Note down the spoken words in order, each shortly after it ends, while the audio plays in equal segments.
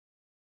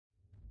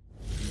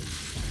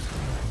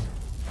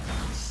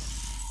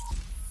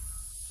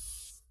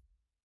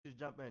just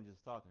jump in,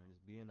 just talking,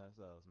 just being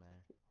ourselves,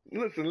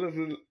 man.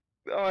 Listen.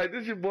 All right,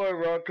 this your boy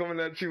Raw coming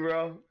at you,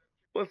 Raw.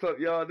 What's up,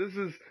 y'all? This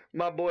is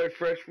my boy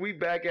Fresh. We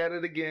back at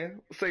it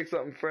again. Say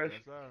something, Fresh.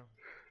 Yes, sir.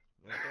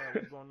 Yes, sir.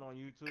 What's going on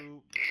YouTube?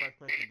 Fresh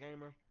Prince the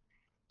Gamer.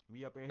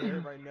 We up in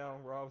here right now.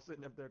 We're all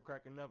sitting up there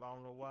cracking up. I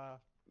don't know why,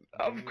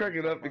 but I'm we here to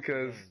cracking talk up about some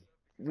because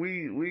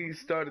games. we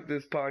started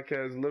this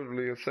podcast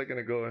literally a second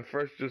ago, and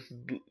Fresh just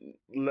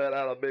let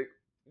out a big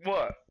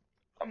what?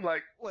 I'm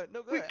like, What?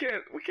 No we good.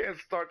 can't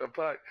start the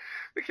pod,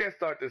 we can't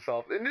start this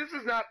off. And this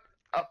is not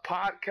a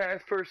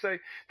podcast per se.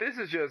 This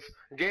is just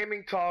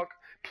gaming talk,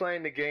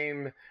 playing the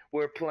game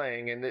we're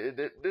playing, and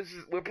this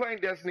is we're playing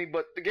Destiny,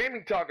 but the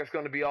gaming talk is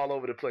going to be all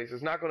over the place.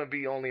 It's not going to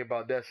be only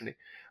about Destiny.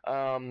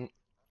 Um,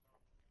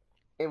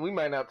 and we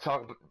might not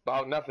talk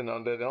about nothing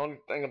on that. The only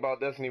thing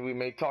about Destiny we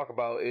may talk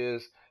about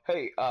is,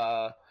 hey,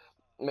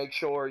 make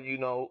sure you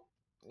know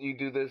you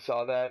do this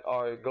or that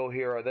or go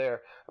here or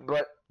there.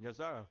 But Yes,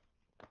 sir.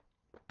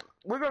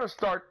 we're gonna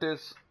start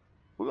this.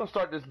 We're gonna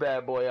start this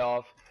bad boy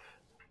off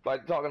by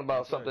talking Yes,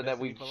 about sir. something that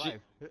Destiny we for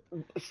life.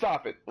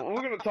 stop it.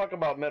 We're gonna talk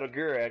about Metal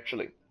Gear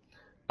actually.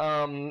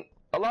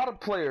 A lot of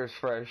players,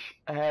 Fresh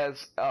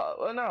has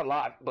well, not a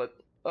lot, but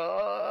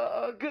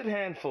a good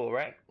handful,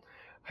 right?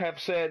 Have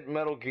said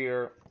Metal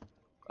Gear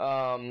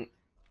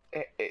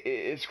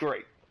it's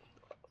great,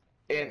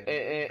 and Yeah,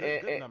 and, good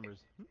and, good numbers.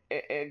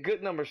 and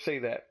good numbers say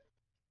that.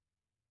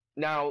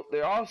 Now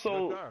there are Yes,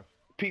 also sir.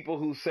 people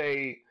who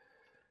say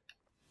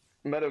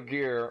Metal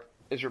Gear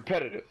is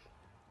repetitive.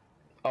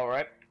 All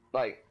right,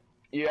 like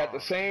you're at the Oh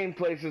man. same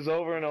places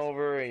over and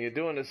over, and you're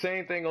doing the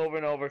same thing over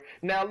and over.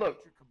 Now look,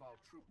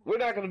 we're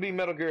not going to be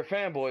Metal Gear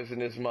fanboys in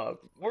this mug.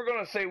 We're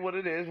going to say what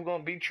it is. We're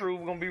going to be true.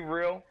 We're going to be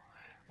real,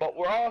 but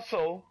we're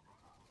also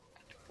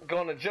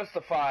going to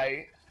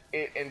justify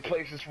it in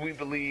places we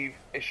believe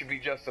it should be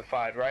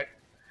justified, right?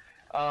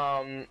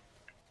 Um,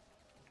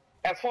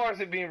 as far as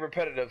it being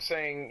repetitive,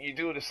 saying you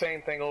do the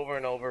same thing over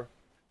and over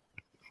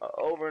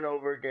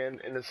again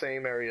in the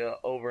same area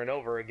over and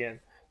over again.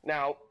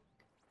 Now,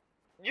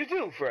 you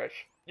do, Fresh.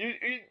 You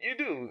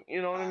do.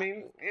 You know what I I,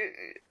 mean?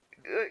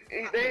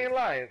 They look, ain't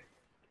lying.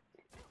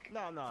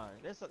 no,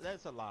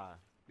 that's a lie.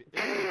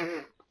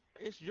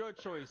 It's your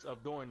choice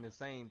of doing the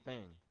same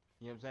thing.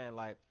 You know what I'm saying?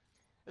 Like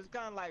it's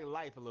kind of like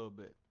life a little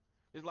bit.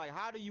 It's like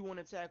how do you want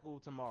to tackle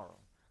tomorrow?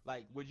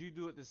 Like would you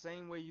do it the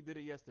same way you did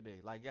it yesterday?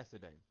 Like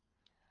yesterday.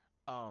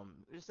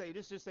 Just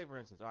say for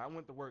instance, I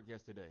went to work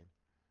yesterday,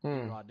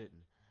 even Hmm. though I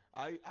didn't.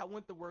 I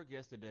went to work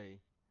yesterday.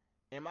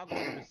 Am I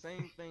gonna do the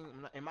same thing?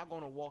 Am I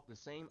gonna walk the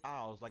same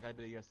aisles like I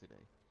did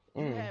yesterday?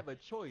 You Hmm. have a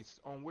choice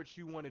on what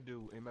you want to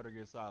do in Metal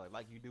Gear Solid,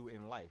 like you do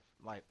in life.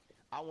 Like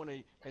I want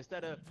to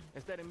instead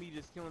of me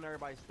just killing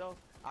everybody's stuff,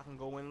 I can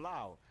go in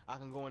loud. I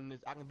can go in this.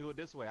 I can do it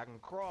this way. I can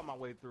crawl my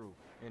way through,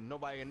 and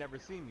nobody can never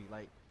see me.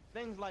 Like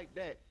things like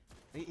that.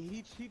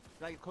 He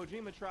like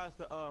Kojima tries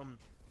to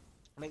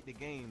make the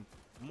game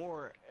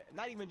more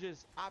not even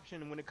just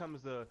option when it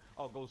comes to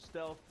go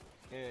stealth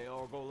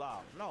or go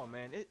loud. No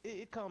man,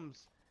 it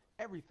comes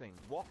everything,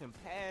 walking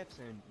paths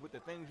and with the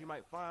things you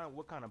might find,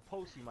 what kind of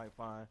posts you might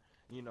find,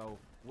 you know,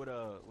 what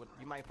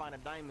you might find a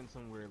diamond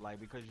somewhere like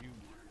because you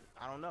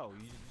I don't know,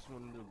 you just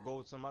want to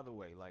go some other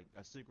way like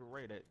a secret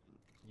way that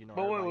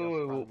But everybody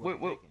else probably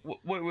wasn't taking.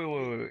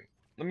 It, wait.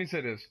 Let me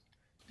say this.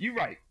 You're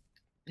right.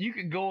 You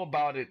could go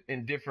about it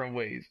in different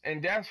ways,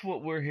 and that's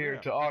what we're here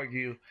yeah, to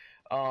argue.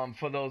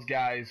 For those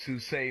guys who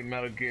say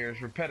Metal Gear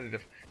is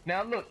repetitive.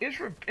 Now, look, you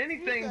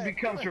anything said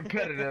becomes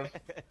repetitive.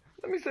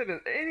 Let me say this: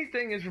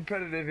 anything is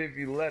repetitive if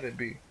you let it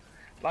be.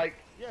 Like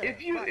yeah,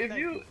 right, thank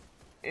you.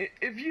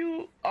 if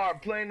you are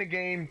playing the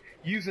game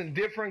using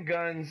different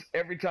guns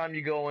every time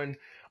you go in,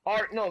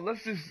 or no,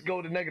 let's just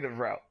go the negative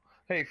route.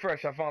 Hey,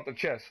 Fresh, I found the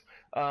chest.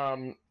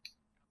 Um,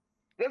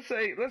 let's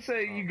say Oh,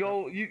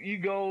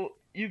 okay.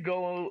 you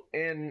go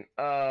in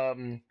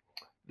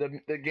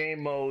the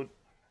game mode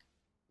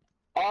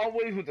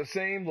always with the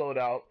same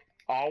loadout,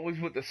 always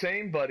with the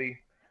same buddy,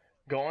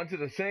 going to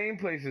the same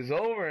places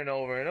over and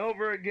over and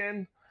over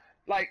again.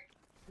 Like,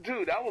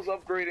 dude, I was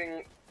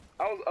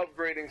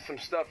upgrading some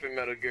stuff in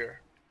Metal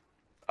Gear.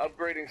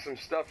 Upgrading some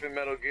stuff in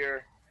Metal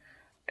Gear,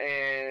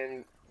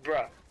 and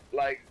bruh,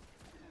 like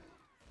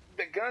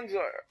the guns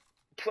are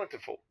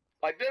plentiful.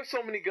 Like, there's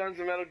so many guns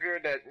in Metal Gear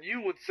that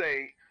you would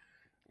say,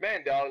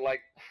 man, dog, like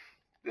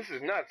this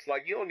is nuts.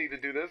 Like, you don't need to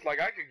do this. Like,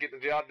 I could get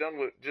the job done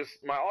with just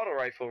my auto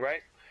rifle,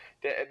 right?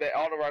 That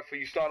auto rifle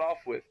you start off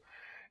with,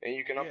 and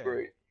you can Yeah,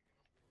 upgrade.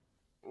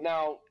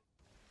 Now,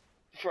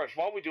 first,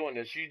 while we're doing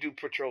this, you do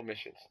patrol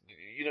missions.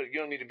 You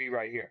don't need to be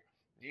right here.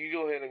 You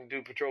go ahead and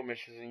do patrol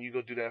missions, and you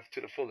go do that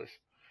to the fullest.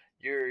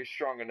 You're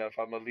strong enough.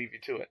 I'm gonna leave you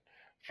to it.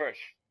 Fresh,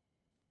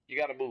 you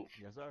gotta move.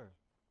 yes sir.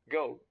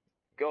 Go,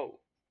 go.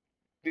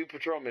 Do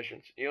patrol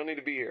missions. You don't need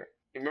to be here.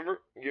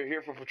 Remember, you're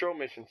here for patrol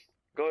missions.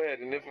 Go ahead,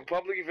 and I, if a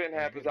public event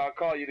let's happens, get it. I'll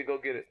call you to go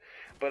get it.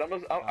 But All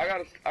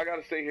right. I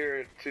gotta stay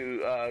here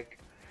to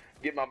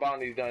get my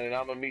bounties done, and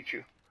I'm gonna meet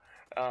you.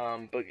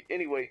 But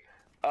anyway,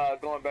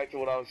 going back to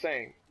what I was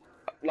saying,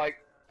 like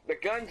the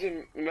guns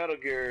in Metal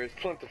Gear is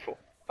plentiful.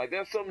 Like,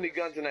 there's so many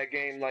guns in that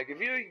game. Like, if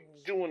you're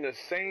doing the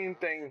same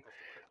thing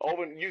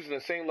over, using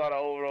the same loadout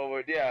over and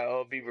over, yeah,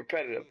 it'll be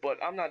repetitive. But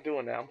I'm not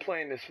doing that. I'm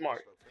playing this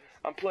smart.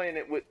 I'm playing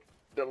it with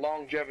the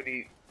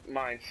longevity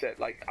mindset.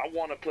 Like, I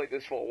want to play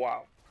this for a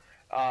while.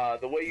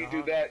 The way you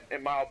do that,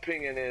 in my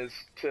opinion, is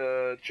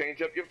to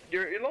change up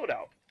your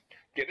loadout.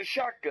 Get a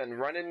shotgun,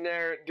 run in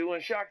there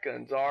doing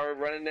shotguns, or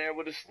run in there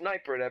with a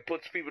sniper that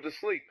puts people to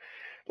sleep.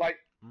 Like,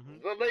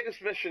 the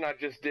latest mission I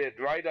just did,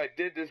 right? I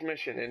did this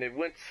mission, and it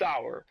went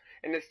sour.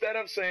 And instead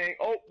of saying,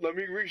 oh, let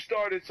me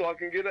restart it so I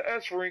can get an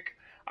S rank,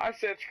 I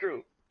said,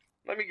 screw.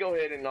 Let me go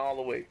ahead and all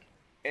the way.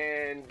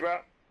 And,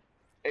 bruh,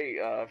 hey,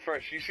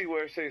 Fresh, you see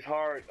where it says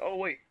hard? Oh,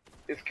 wait.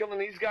 Is killing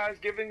these guys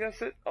giving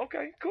us it?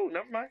 Okay, cool,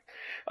 never mind.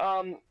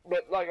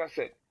 But like I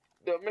said,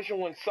 the mission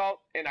went south,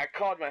 and I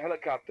called my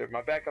helicopter,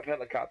 my backup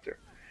helicopter.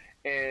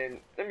 And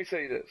let me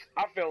say this.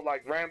 I felt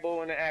like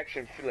Rambo in an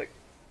action flick.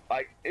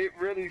 Like, it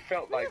really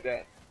felt like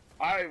that.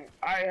 I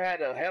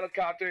had a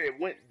helicopter, it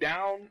went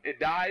down, it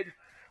died.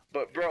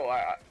 But, bro,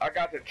 I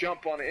got to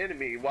jump on the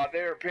enemy. While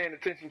they were paying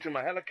attention to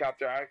my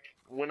helicopter, I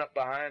went up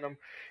behind them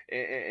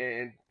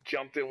and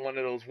jumped in one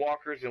of those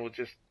walkers and was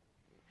just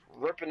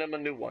ripping them a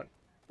new one.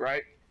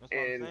 Right? That's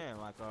what I'm saying,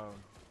 like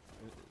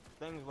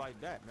things like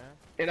that, man.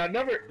 And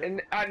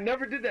I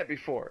never did that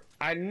before.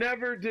 I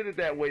never did it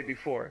that way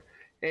before.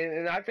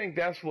 And I think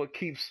that's what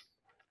keeps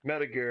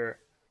Metal Gear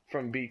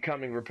from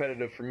becoming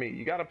repetitive for me.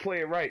 You gotta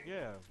play it right.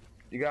 Yeah.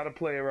 You gotta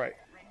play it right.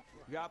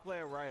 You gotta play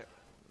it right.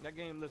 That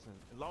game, listen,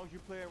 as long as you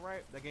play it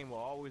right, that game will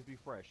always be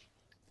fresh.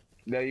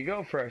 There you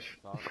go, Fresh.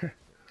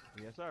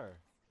 Yes, sir.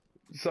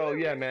 So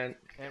yeah, man.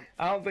 And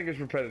I don't think it's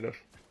repetitive.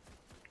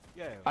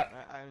 Yeah,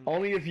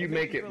 only if you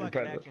make it like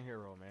repetitive. An action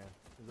hero,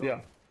 man. Yeah,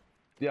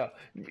 yeah.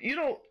 You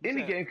know,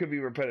 any game could be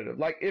repetitive.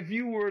 Like, if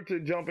you were to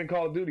jump in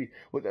Call of Duty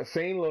with the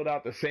same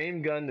loadout, the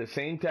same gun, the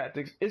same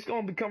tactics, it's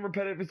gonna become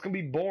repetitive. It's gonna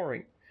be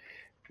boring.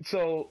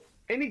 So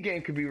any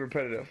game could be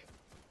repetitive.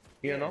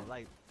 You know,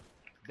 like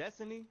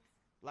Destiny.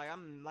 Like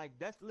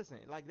listen,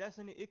 like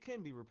Destiny, it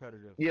can be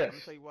repetitive. Yes. Let me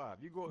tell you why.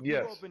 If you go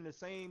up in the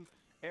same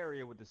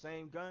area with the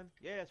same gun,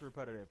 yeah, it's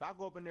repetitive. If I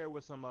go up in there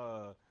with some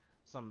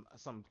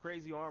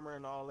crazy armor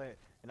and all that,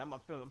 and I'm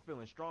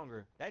feeling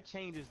stronger, that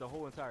changes the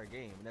whole entire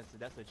game, and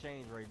that's a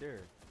change right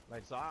there.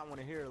 Like, so I want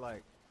to hear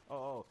like,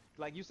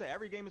 like you said,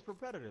 every game is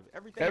repetitive.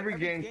 Every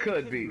game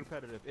could be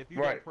repetitive if you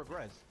don't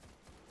progress.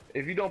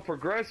 If you don't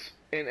progress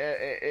and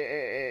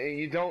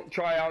you don't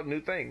try out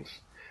new things,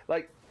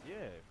 like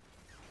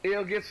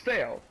it'll get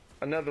stale.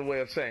 Another way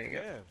of saying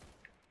it. Yeah.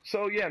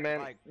 So yeah, man,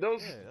 like,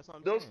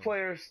 those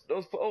players,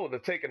 they're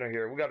taking her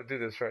here. We got to do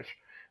this, Fresh.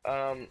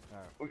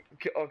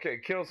 Okay,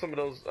 kill some of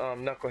those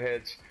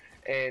knuckleheads,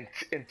 and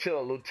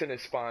until a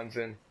lieutenant spawns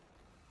in.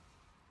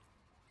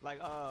 Like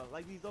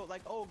these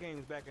old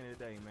games back in the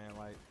day, man.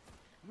 Like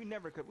we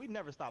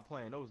never stopped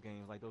playing those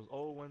games, like those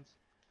old ones.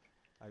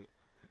 Like,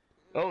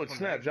 oh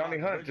snap! Johnny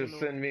Hunt just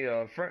sent me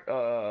a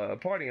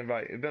party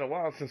invite. It's been a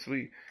while since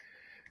we.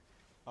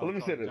 Let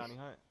me say this.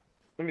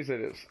 Let me say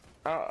this.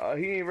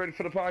 He ain't ready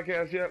for the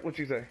podcast yet. What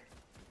you say?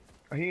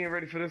 He ain't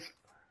ready for this.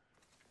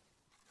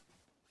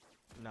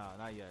 No,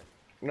 not yet.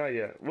 Not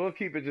yet. We'll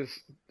keep it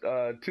just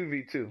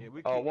 2v2.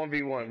 Yeah,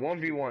 1v1.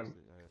 1v1.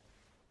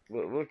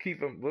 We'll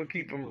keep him. We'll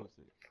keep him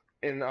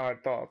in our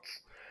thoughts.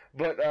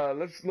 But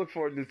let's look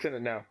for a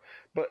lieutenant now.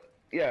 But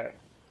yeah,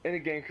 any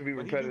game could be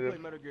repetitive. He do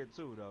play Metal Gear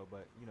 2 though,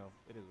 but you know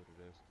it is what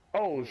it is.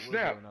 Oh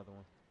snap! We'll another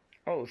one.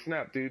 Oh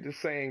snap, dude! This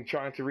saying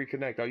trying to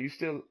reconnect. Are you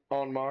still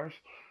on Mars?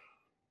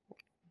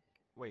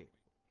 Wait.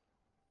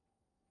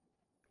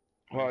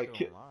 Well,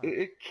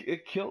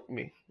 it killed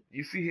me.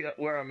 You see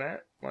where I'm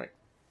at? Like.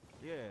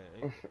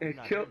 Yeah, it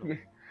killed me.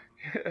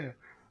 Yeah.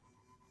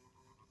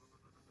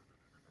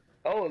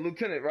 Oh, a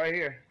lieutenant right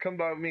here. Come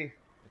by with me.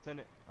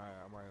 Lieutenant? Alright,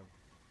 I'm right here.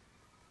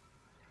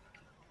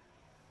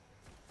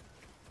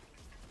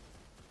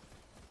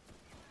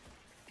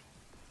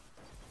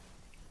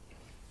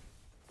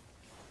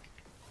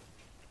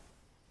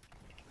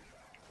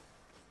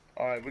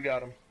 Alright, we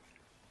got him.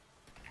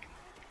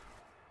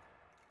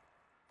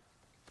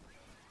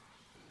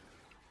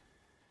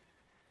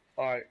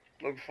 Alright,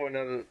 looking for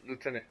another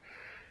lieutenant.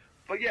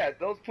 But yeah,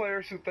 those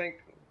players who think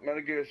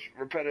Metal Gear is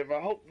repetitive, I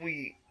hope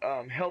we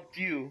helped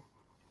you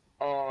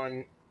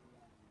on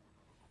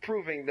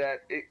proving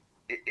that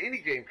any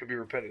game could be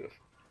repetitive.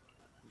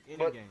 Any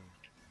game.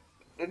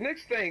 The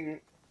next thing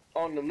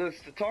on the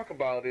list to talk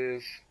about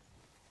is,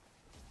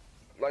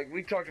 like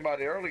we talked about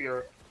it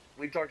earlier,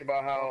 we talked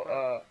about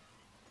how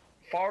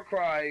Far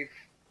Cry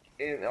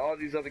and all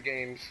these other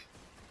games,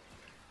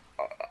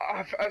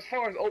 as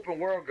far as open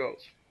world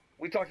goes,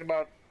 we talked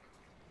about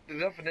the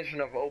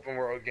definition of an open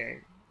world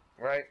game,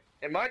 right?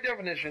 And my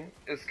definition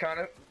is kind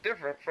of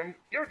different from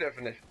your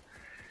definition.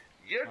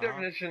 Your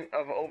definition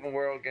of an open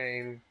world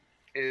game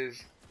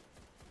is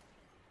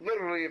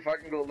literally if I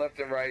can go left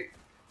and right,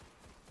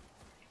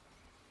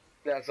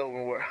 that's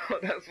open world.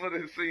 That's what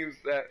it seems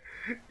that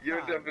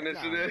your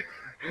definition is.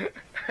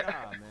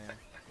 Nah, man.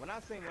 When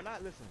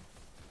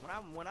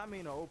I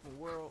mean an open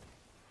world,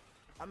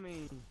 I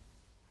mean,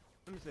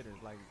 let me say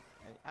this, like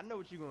I know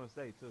what you're gonna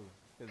say too,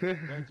 because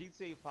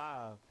GTA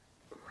 5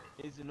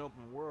 is an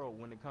open world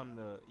when it comes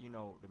to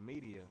the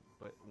media,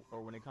 but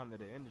or when it comes to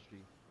the industry,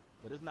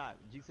 but it's not.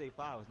 GTA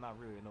 5 is not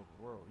really an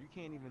open world. You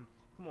can't even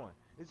come on.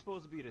 It's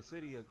supposed to be it's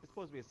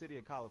supposed to be a city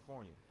of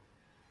California.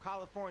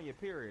 California,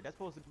 period. That's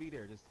supposed to be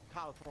there. Just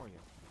California.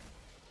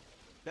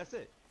 That's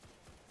it.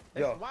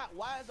 That's Yo,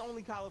 why is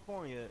only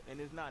California and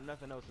there's not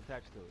nothing else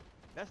attached to it?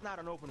 That's not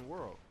an open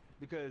world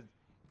because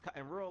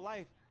in real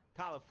life,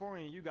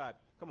 California, you got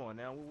come on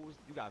now,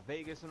 you got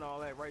Vegas and all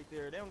that right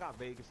there. They don't got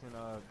Vegas in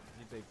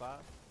GTA 5.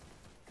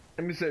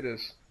 let me say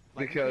this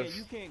Like because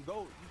you can't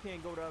go the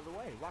other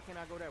way. Why can't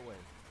I go that way?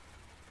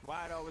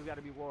 Why it always got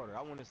to be water?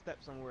 I want to step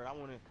somewhere. I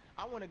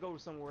want to go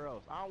somewhere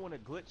else. I don't want to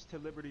glitch to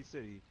Liberty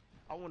City.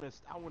 I want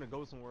to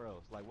go somewhere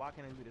else. Like why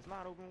can't I do this? It's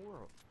not open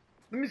world.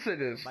 let me say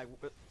this. Like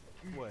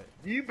what?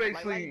 You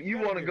basically like you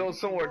Metal want to Gear, go you can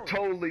somewhere go.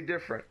 totally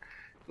different.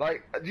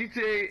 Like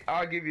GTA,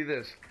 I'll give you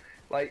this.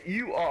 Like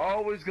you are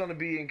always going to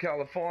be in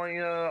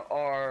California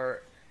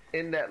or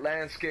in that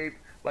landscape.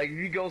 Like if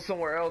you go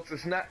somewhere else,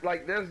 it's not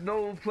like there's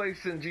no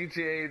place in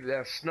GTA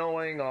that's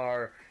snowing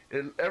or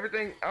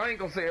everything. I ain't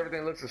gonna say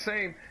everything looks the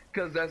same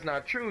because that's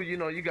not true. You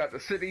know, you got the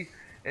city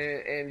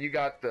and you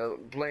got the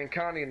Blaine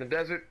County in the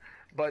desert.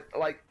 But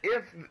like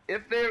if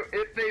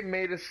they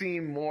made it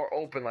seem more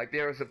open, like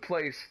there was a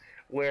place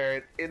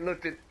where it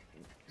looked at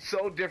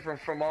so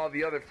different from all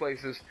the other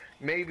places,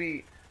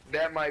 maybe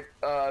that might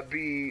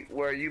be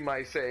where you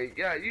might say,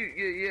 yeah,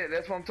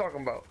 that's what I'm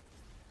talking about.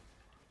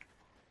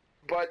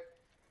 But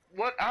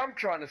what I'm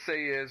trying to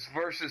say is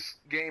versus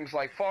games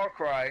like Far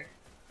Cry,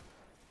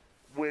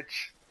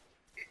 which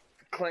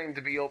claim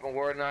to be open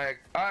world, and I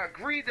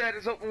agree that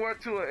it's open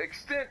world to an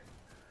extent,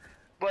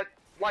 but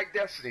like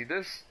Destiny,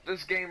 this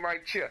game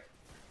right here,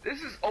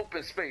 this is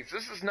open space.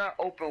 This is not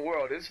open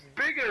world. It's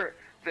bigger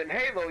than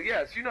Halo.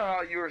 Yes, you know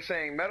how you were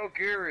saying Metal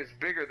Gear is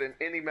bigger than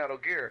any Metal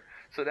Gear,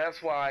 so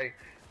that's why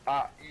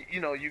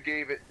you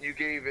gave it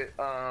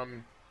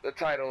the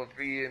title of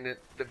being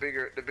the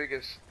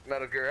biggest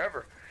Metal Gear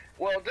ever.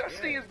 Well,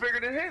 Destiny is bigger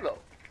than Halo.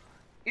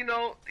 You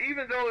know,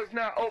 even though it's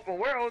not open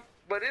world,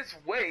 but it's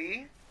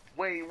way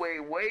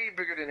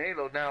bigger than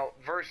Halo now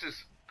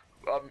versus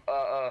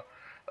a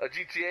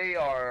GTA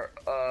or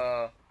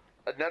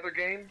another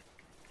game.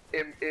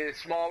 It is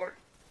smaller,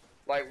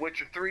 like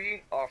Witcher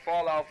 3 or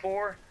Fallout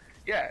 4.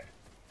 Yeah,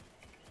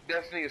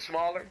 Destiny is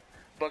smaller,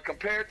 but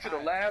compared to the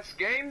last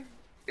game,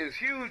 it's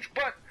huge,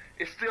 but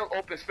it's still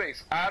open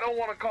space. I don't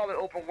want to call it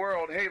open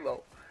world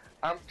Halo.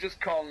 I'm just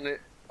calling it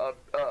a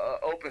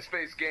open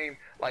space game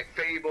like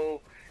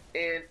Fable.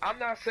 And I'm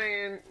not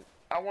saying,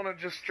 I want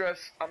to just stress,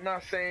 I'm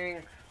not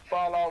saying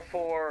Fallout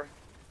 4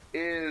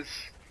 is,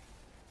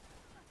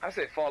 I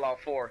say Fallout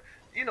 4.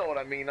 You know what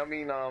I mean? I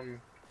mean,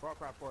 Far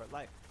Cry 4,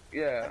 like,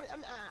 yeah.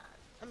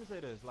 let me say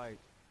this, like,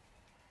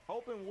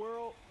 open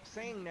world,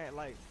 saying that,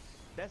 like,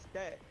 they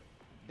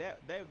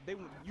they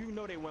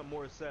want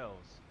more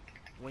sales.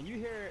 When you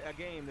hear a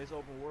game that's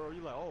open world,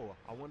 you're like, oh,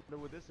 I wonder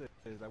what this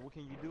is. Like, what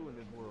can you do in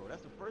this world?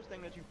 That's the first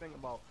thing that you think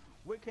about.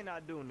 What can I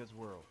do in this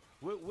world?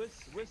 What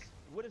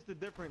is the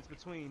difference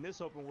between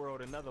this open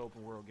world and other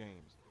open world games?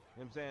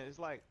 You know what I'm saying? It's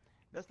like,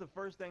 that's the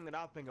first thing that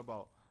I think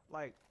about.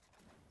 Like,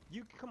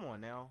 come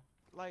on now.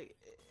 Like,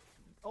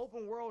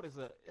 open world is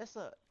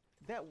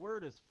that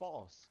word is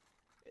false.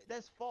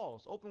 That's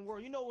false. Open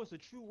world. You know what's a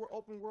true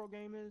open world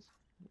game is?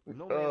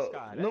 No Man's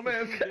Sky. No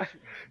Man's Sky.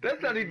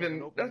 That's not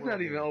even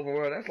open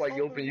world. That's like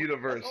open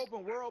universe. That's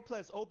open world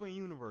plus open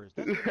universe.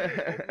 That's what it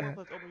is. Open world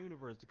plus open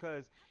universe.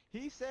 Because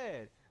he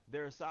said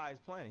their size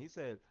planet. He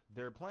said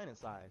they're planet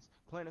size.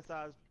 Planet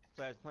size /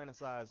 planet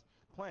size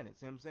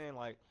planets. You know what I'm saying?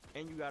 Like,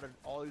 and you got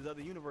all these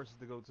other universes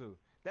to go to.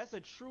 That's a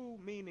true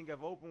meaning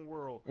of open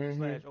world /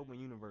 open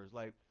universe.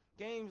 Like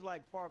games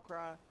like Far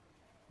Cry,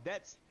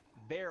 that's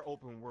their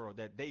open world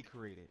that they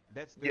created.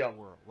 That's their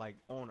world. Like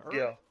on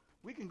Earth,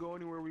 we can go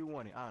anywhere we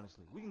want it.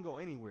 Honestly, we can go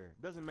anywhere.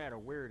 Doesn't matter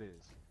where it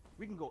is.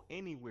 We can go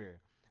anywhere.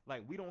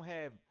 Like we don't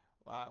have.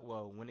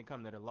 Well, when it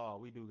comes to the law,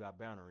 we do got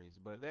boundaries.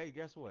 But hey,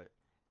 guess what?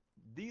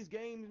 These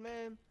games,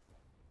 man,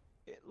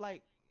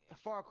 like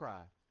Far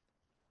Cry.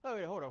 Oh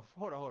wait, hold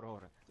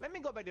on. Let me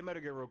go back to Metal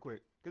Gear real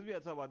quick, cause we had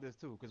to talk about this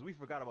too, cause we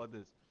forgot about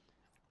this.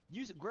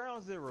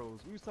 Ground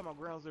Zeroes. We was talking about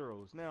Ground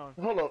Zeroes. Now,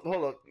 hold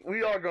up.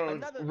 We are gonna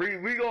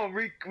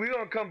we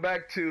gonna come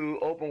back to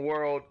open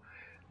world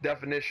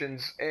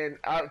definitions, and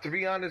to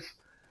be honest,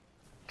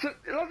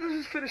 let's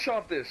just finish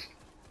off this.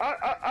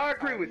 I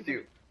agree with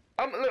you.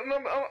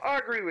 I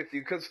agree with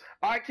you because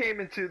I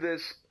came into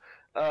this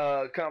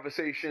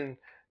conversation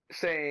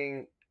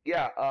saying,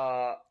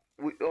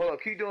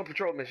 keep doing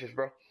patrol missions,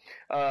 bro.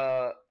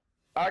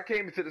 I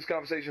came into this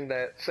conversation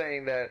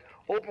saying that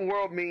open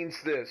world means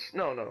this.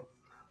 No.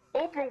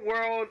 Open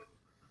world,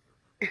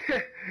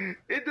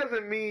 it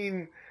doesn't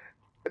mean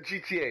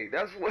GTA.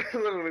 That's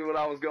literally what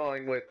I was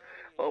going with.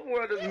 Open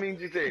world doesn't mean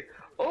GTA.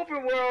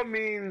 Open world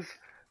means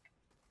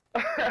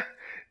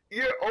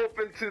you're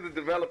open to the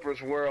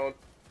developer's world.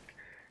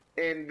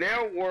 In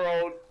their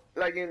world,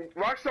 like in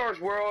Rockstar's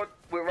world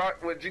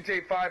with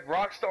GTA 5,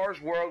 Rockstar's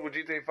world with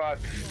GTA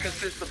 5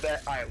 consists of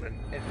that island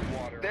and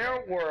water.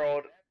 Their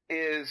world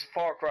is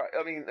Far Cry.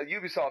 I mean,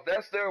 Ubisoft.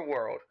 That's their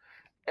world.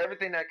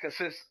 Everything that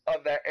consists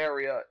of that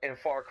area in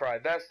Far Cry,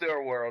 that's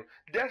their world.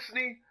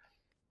 Destiny,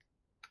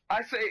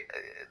 I say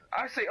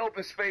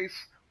open space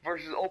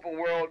versus open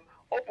world.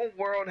 Open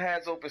world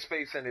has open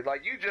space in it.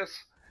 Like, you just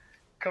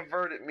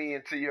converted me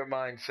into your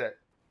mindset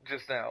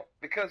just now,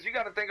 because you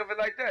got to think of it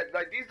like that.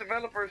 Like, these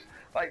developers,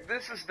 like,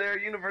 this is their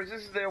universe,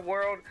 this is their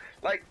world.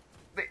 Like,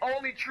 the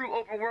only true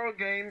open world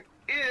game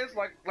is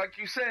like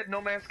you said, No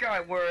Man's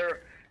Sky,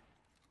 where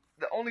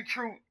the only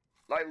true,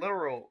 like,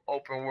 literal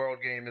open world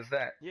game is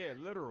that. Yeah,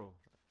 literal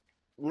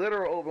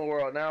Open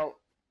world. Now,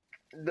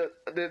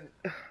 then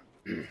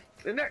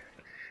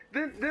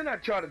I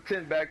try to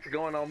tend back to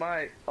going on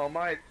my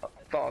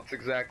thoughts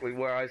exactly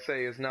where I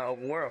say it's not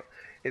open world,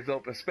 it's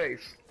open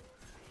space.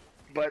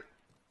 But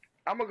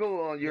I'm gonna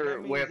go on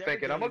your way of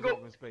thinking.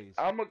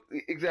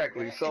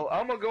 Exactly. So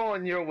I'm gonna go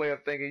on your way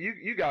of thinking.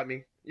 You got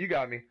me.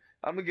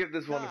 I'm gonna give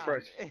this one a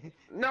fresh.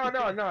 No.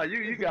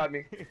 You got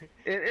me.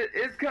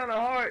 It's kind of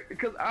hard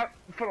because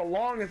for the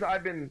longest I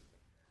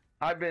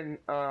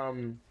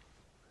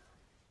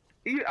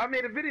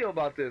made a video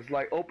about this,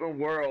 like open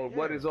world. Yeah.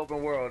 What is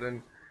open world?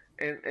 And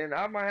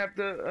I might have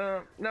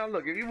to. Now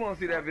look, if you want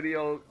to see that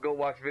video, go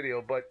watch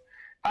video. But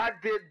I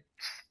did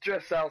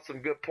stress out some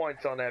good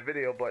points on that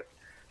video. But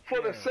for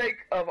the sake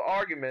of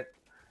argument,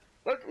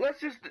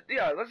 let's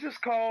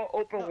just call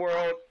open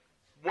world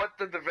what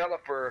the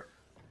developer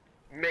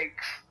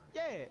makes.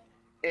 Yeah.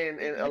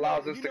 And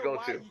allows us to go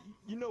to.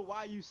 You know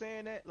why you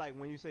saying that? Like,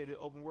 when you say the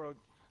open world,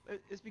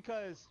 it's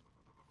because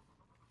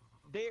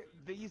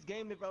these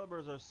game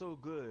developers are so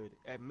good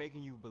at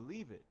making you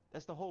believe it.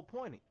 That's the whole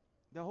point.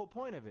 The whole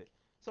point of it.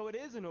 So it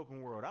is an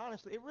open world.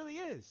 Honestly, it really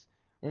is.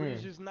 But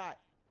it's just not.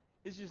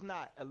 It's just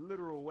not a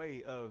literal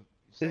way of.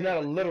 It's not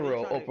a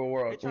literal open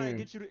world. They're trying to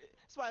get you to.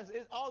 That's why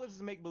all this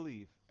is make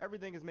believe.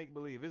 Everything is make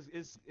believe.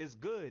 It's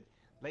good.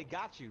 They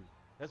got you.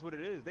 That's what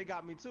it is. They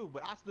got me too.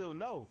 But I still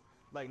know.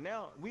 Like,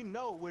 now we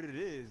know what it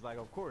is. Like,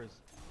 of course,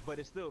 but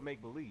it's still make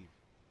believe.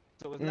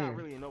 So it's not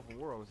really an open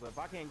world. So if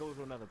I can't go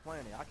to another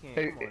planet, I can't.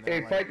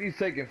 Hey, fight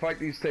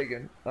these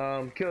taken.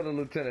 Kill the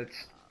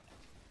lieutenants.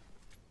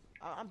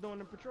 I'm doing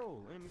the patrol.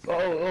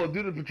 Oh,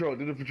 do the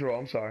patrol.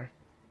 I'm sorry.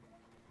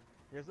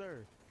 Yes,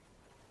 sir.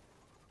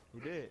 You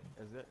did.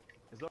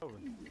 It's over.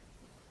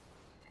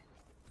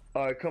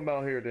 All right, come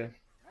out here then.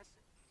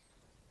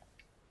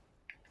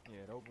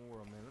 Yeah, the open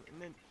world, man.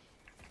 And then.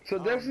 So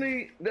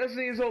Destiny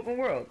is open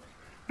world,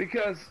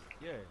 because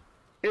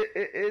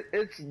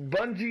it's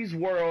Bungie's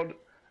world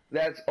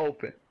that's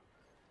open.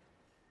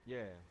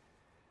 Yeah.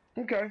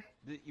 Okay.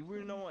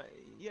 We know,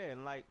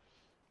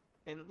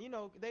 and you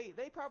know,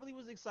 they probably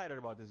was excited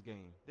about this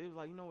game. They was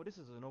like, you know what, this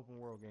is an open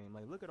world game.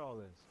 Like, look at all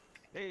this.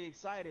 They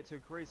excited to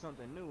create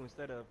something new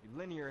instead of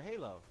linear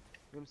Halo.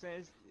 You know what I'm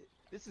saying?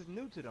 This is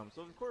new to them,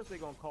 so of course they're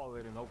gonna call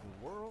it an open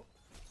world.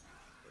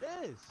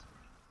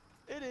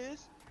 It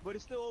is, but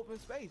it's still open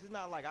space. It's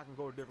not like I can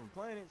go to different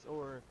planets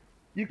or.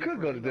 You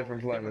could go to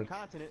different planets.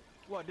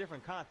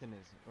 Different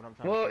continents. What I'm trying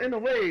to say. Well, in a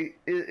way,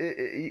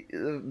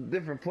 a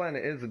different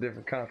planet is a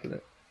different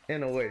continent.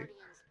 In a way.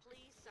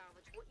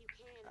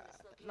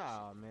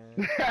 Nah, man.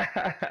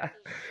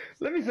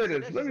 Let me say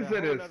this.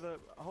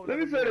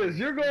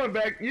 You're going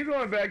back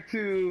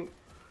to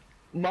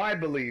my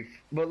belief,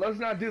 but let's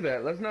not do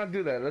that. Let's not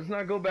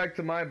go back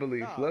to my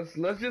belief. No.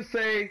 Let's just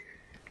say,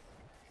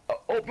 an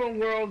open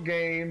world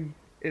game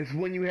is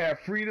when you have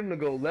freedom to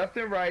go left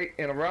and right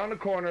and around the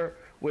corner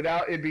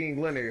without it being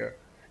linear.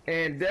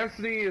 And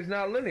Destiny is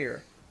not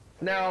linear.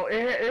 Now,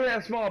 it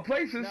has small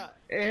places. Nah.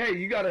 And hey,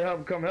 you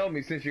gotta come help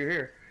me since you're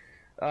here.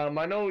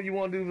 I know you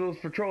want to do those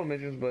patrol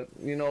missions, but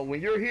you know,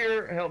 when you're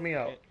here, help me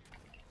out.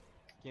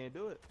 Can't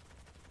do it.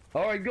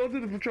 All right, go do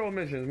the patrol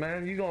missions,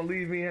 man. You gonna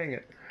leave me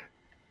hanging?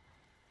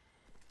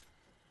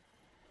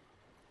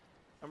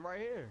 I'm right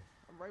here.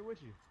 I'm right with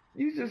you.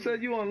 You just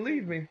said you want to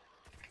leave me.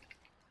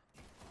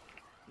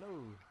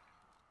 No.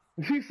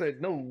 He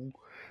said no.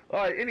 All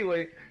right.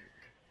 Anyway,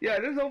 yeah,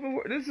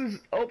 this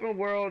is open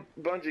world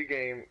Bungie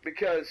game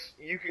because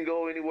you can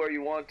go anywhere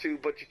you want to,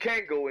 but you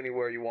can't go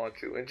anywhere you want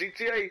to. In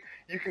GTA,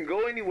 you can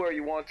go anywhere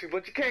you want to,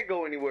 but you can't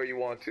go anywhere you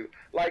want to.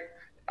 Like,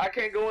 I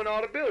can't go in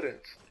all the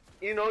buildings.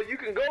 You know, you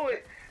can go in.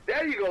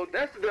 There you go.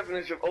 That's the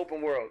definition of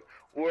open world,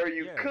 where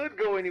you could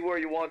go anywhere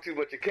you want to,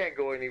 but you can't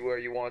go anywhere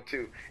you want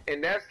to.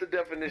 And that's the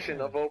definition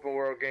of open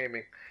world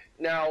gaming.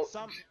 Now,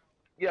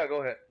 yeah,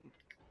 go ahead.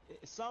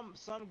 Some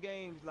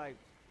games like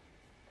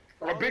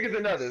are bigger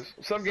than others.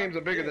 Some games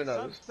are bigger than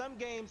others. Some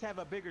games have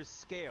a bigger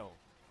scale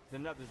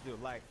than others do.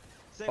 Like,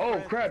 say oh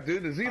crap,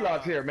 dude, the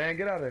Z-Lot's here, man.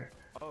 Get out of there.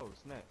 Oh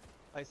snap!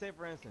 Like, say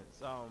for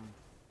instance,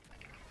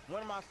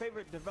 one of my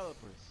favorite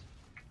developers,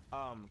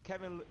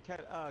 Ken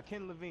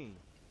Levine,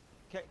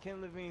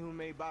 who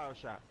made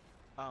BioShock,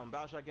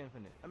 BioShock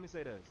Infinite. Let me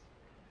say this,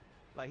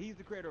 like, he's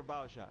the creator of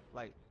BioShock.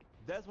 Like,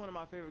 that's one of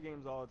my favorite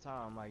games all the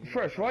time. Like,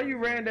 Fresh, why you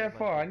ran that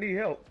far? I need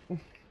help.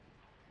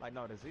 Like,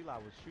 no, the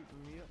Z-Lot was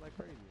shooting me up like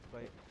crazy.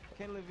 Like,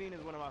 Ken Levine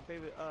is one of my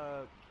favorite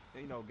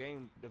you know,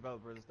 game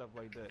developers and stuff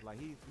like that. Like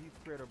he's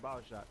creator of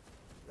BioShock.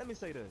 Let me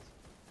say this.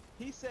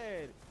 He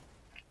said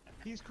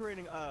he's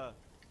creating a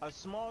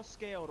small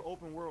scaled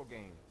open world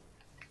game.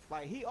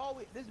 Like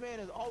this man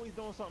is always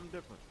doing something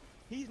different.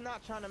 He's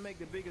not trying to make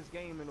the biggest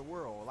game in the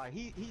world. Like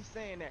he's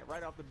saying that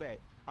right off the bat.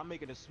 I'm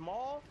making a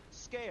small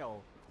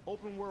scale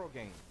open world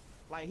game.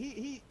 Like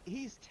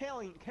he's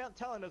telling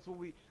us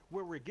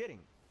where we're getting.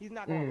 He's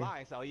not gonna lie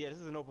and say, oh yeah, this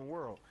is an open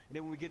world. And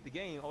then when we get the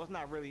game, oh it's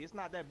not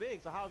that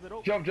big. So how's it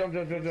open? Jump.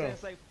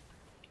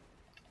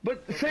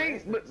 But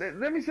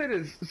let me say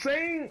this.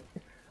 Saying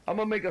I'm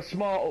gonna make a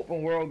small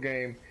open world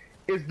game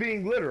is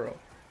being literal.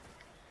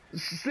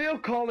 Still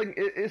calling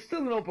it's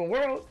still an open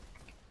world.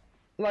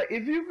 Like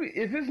if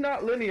it's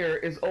not linear,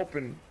 it's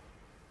open.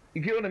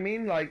 You get what I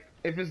mean? Like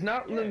if it's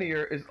not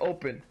linear, it's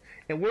open.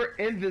 And we're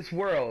in this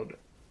world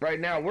right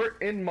now. We're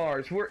in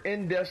Mars. We're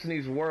in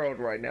Destiny's world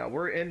right now.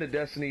 We're in the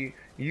Destiny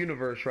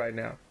universe right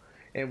now.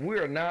 And we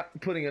are not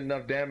putting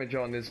enough damage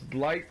on this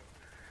blight,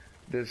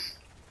 this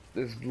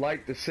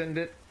blight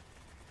descendant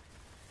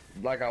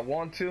like I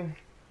want to.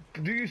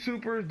 Do your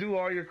supers, do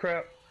all your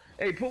crap.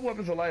 Hey, put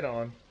weapons of light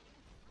on.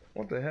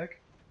 What the heck?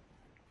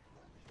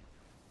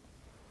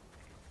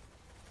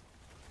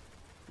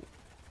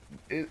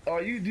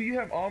 Do you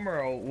have armor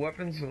or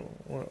weapons or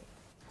what?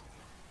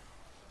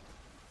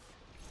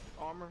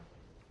 Armor?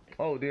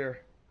 Oh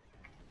dear.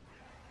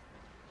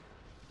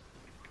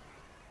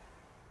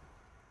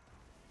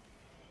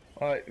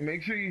 Alright,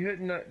 make sure you're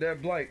hitting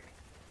that blight.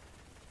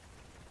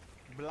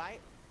 Blight?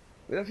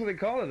 That's what they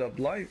call it, a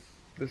blight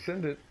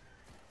descendant.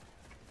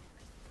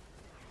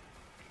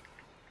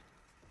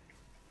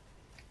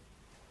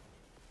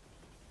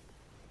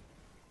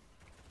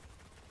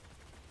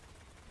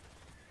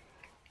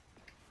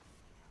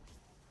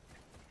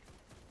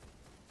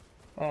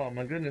 Oh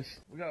my goodness,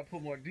 we gotta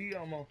put more D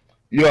on.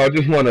 Yo, I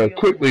just want to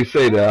quickly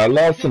say that I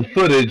lost some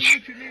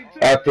footage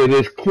after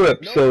this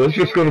clip, so it's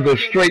just going to go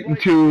straight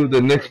into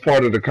the next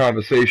part of the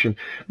conversation.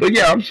 But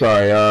yeah, I'm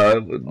sorry,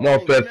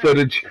 lost that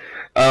footage.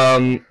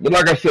 But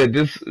like I said,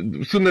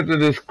 soon after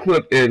this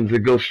clip ends, it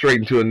goes straight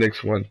into the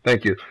next one.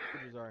 Thank you.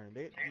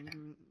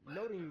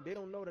 They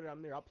don't know that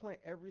I'm there. I plant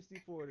every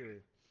C4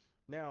 there.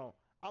 Now,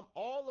 I'm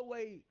all the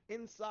way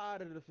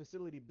inside of the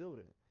facility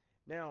building.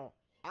 Now,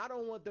 I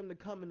don't want them to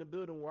come in the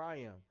building where I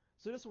am.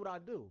 So this is what I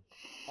do.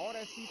 All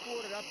that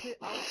C4 that I put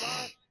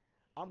outside,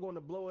 I'm going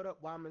to blow it up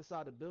while I'm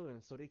inside the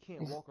building, so they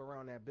can't walk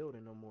around that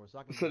building no more.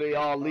 So they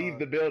all leave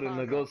the building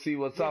to go see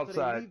what's outside.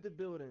 So they leave the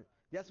building.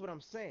 That's what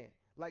I'm saying.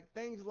 Like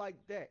things like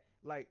that.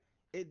 Like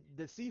the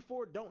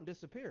C4 don't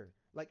disappear.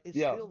 Like it's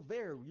still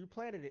there. You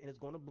planted it and it's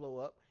going to blow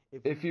up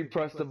if you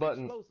press the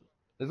button. Explosive.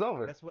 It's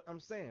over. That's what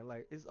I'm saying.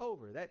 Like it's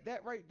over.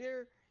 That right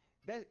there,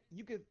 that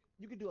you could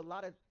do a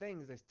lot of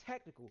things that's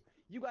tactical.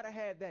 You got to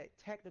have that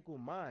tactical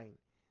mind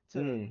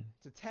to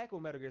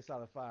tackle Metal Gear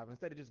Solid 5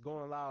 instead of just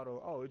going loud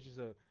or, oh, it's just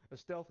a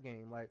stealth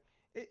game. Like,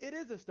 it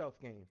is a stealth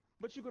game,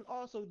 but you can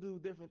also do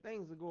different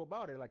things to go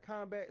about it, like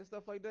combat and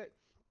stuff like that.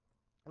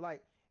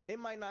 Like, it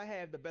might not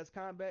have the best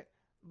combat,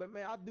 but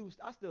man,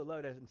 I still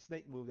love that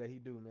snake move that he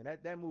do, man.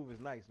 That move is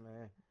nice,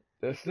 man.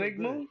 The snake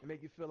move? It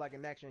make you feel like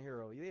an action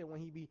hero. Yeah, when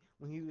he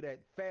do that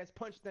fast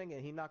punch thing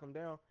and he knock him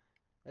down,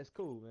 that's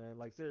cool, man.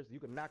 Like seriously, you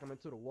can knock him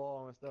into the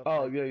wall and stuff.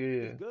 Oh like, yeah.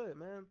 It's good,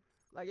 man.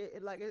 Like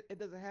it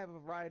doesn't have a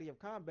variety of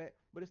combat,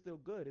 but it's still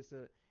good. It's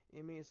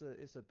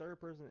a third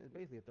person. It's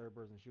basically a third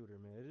person shooter,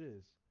 man. It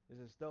is. It's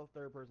a stealth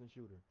third person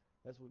shooter.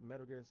 That's what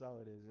Metal Gear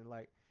Solid is. And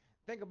like,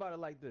 think about it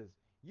like this: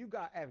 you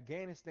got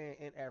Afghanistan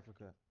and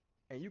Africa,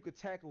 and you could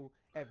tackle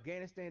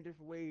Afghanistan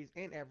different ways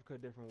and Africa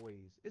different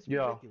ways. It's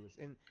ridiculous.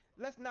 And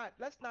let's not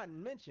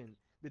mention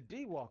the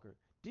D Walker.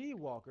 D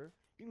Walker,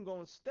 you can go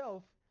in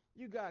stealth.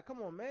 You got,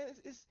 come on, man.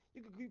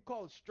 You can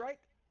call it strike.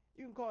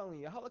 You can call in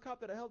your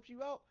helicopter that helps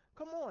you out.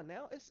 Come on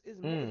now. It's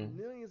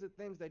millions of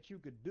things that you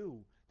could do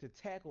to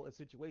tackle a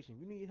situation.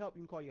 If you need help,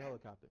 you can call your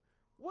helicopter.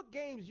 What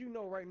games you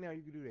know right now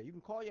you can do that? You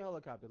can call your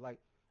helicopter. Like,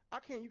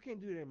 you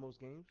can't do that in most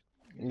games.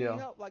 You need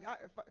help. Like,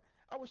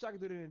 I wish I could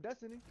do that in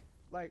Destiny.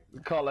 Like,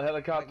 call a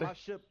helicopter.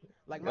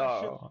 Like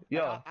my ship.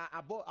 Yeah.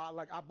 I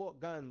bought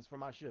guns for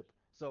my ship.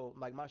 So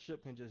like my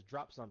ship can just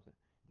drop something.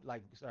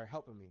 Like start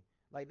helping me.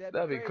 Like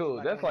that'd be cool.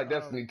 Like, that's like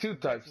Destiny 2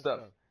 type stuff.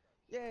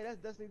 Yeah, that's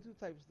Destiny 2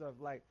 type stuff.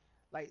 Like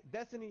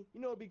Destiny,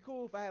 you know, it'd be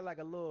cool if I had like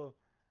a little,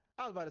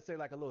 I was about to say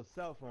like a little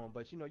cell phone,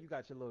 but you know, you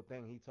got your little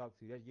thing he talks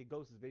to. Your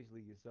ghost is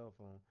basically your cell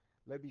phone.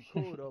 That'd be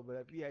cool though, but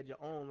if you had your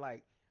own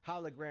like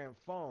hologram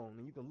phone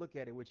and you can look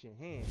at it with your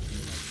hand.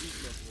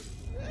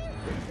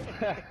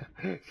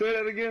 Say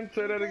that again.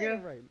 Say that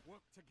again. Right.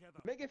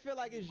 Make it feel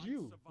like it's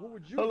you. What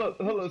would you? Hold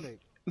up.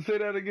 Say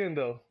that again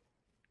though.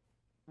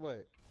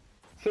 What?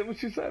 Say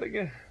what you said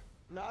again.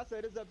 No, I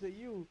said it's up to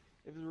you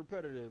if it's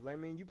repetitive. I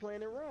mean, you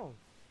playing it wrong.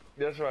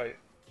 That's right.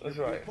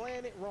 You're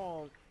playing it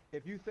wrong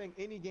if you think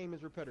any game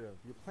is repetitive.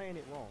 You're playing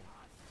it wrong.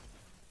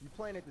 You're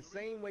playing it the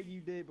same way you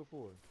did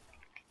before.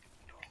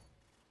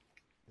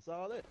 That's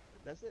all it.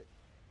 That's it.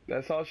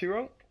 That's all she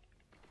wrote?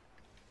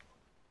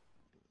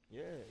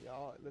 Yeah,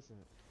 y'all, listen.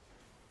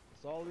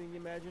 It's all in your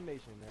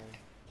imagination, man.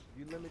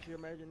 You limit your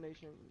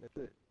imagination, that's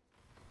it.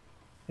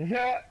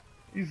 Yeah,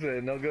 you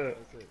said no good.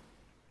 That's it.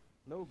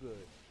 No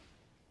good.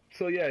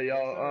 So yeah,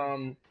 y'all.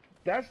 Yes,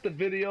 That's the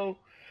video.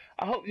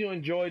 I hope you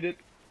enjoyed it.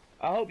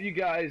 I hope you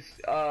guys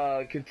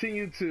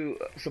continue to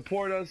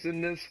support us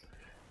in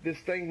this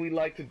thing we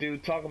like to do,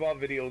 talk about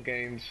video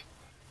games.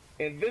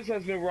 And this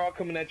has been Raw,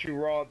 coming at you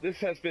raw. This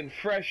has been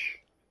fresh.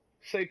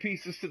 Say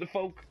pieces to the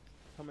folk.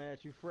 Coming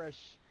at you fresh.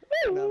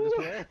 No, I'm just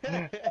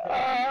playing.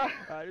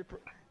 Alright,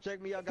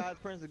 check me out, guys.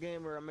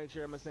 PrinceTheGamer. I'll make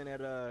sure I'm gonna send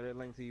that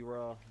link to you,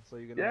 raw, so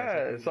you can.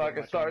 Yeah, so I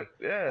can start.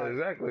 Yeah,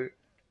 exactly.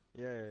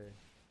 Yeah.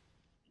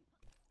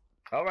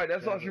 All right,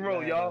 that's all she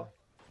wrote, y'all.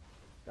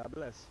 God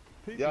bless.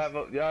 Peace.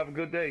 Y'all have a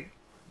good day.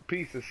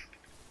 Pieces.